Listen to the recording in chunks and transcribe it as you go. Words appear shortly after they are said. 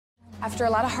After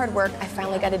a lot of hard work, I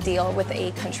finally got a deal with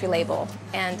a country label,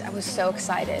 and I was so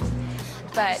excited,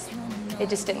 but it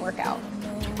just didn't work out.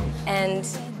 And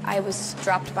I was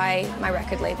dropped by my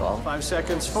record label. 5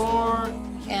 seconds, 4.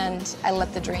 And I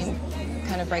let the dream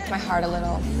kind of break my heart a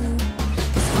little.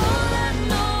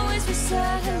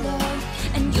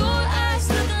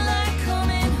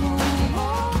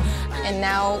 And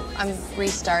now I'm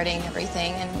restarting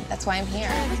everything, and that's why I'm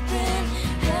here.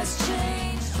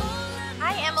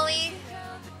 Hi, Emily.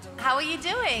 How are you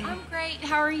doing? I'm great.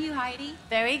 How are you, Heidi?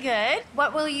 Very good.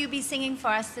 What will you be singing for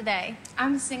us today?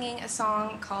 I'm singing a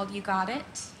song called You Got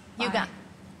It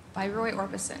by Roy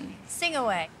Orbison. Sing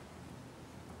away.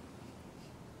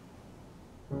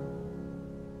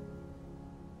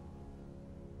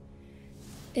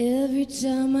 Every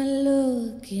time I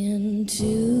look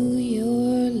into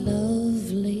your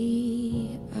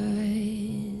lovely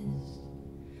eyes,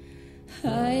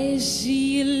 I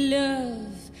see a love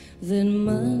that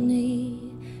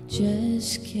money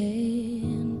just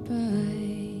can't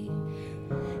buy.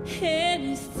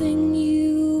 Anything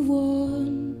you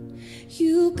want,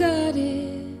 you got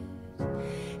it.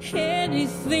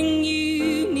 Anything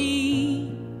you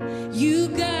need, you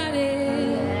got it.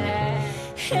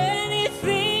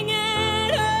 Anything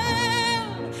at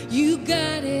all, you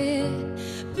got it,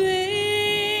 baby.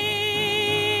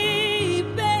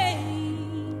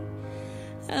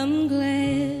 I'm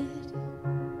glad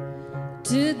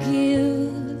to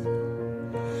give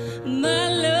my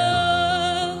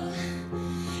love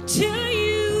to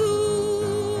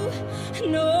you.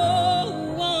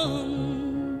 No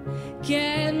one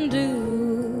can do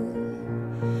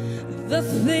the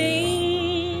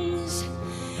things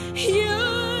you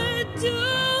do.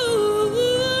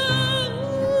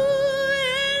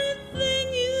 Anything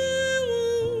you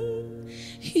want,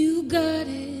 you got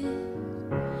it.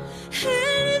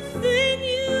 Anything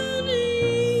you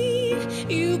need,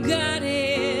 you got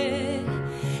it.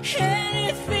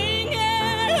 Anything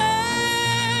at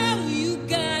all, you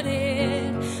got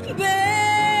it, baby.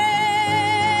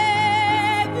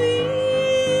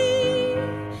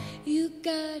 You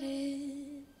got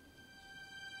it.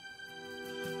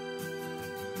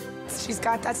 She's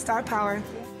got that star power.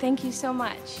 Thank you so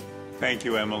much. Thank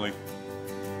you, Emily.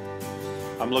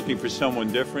 I'm looking for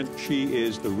someone different. She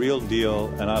is the real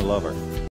deal, and I love her.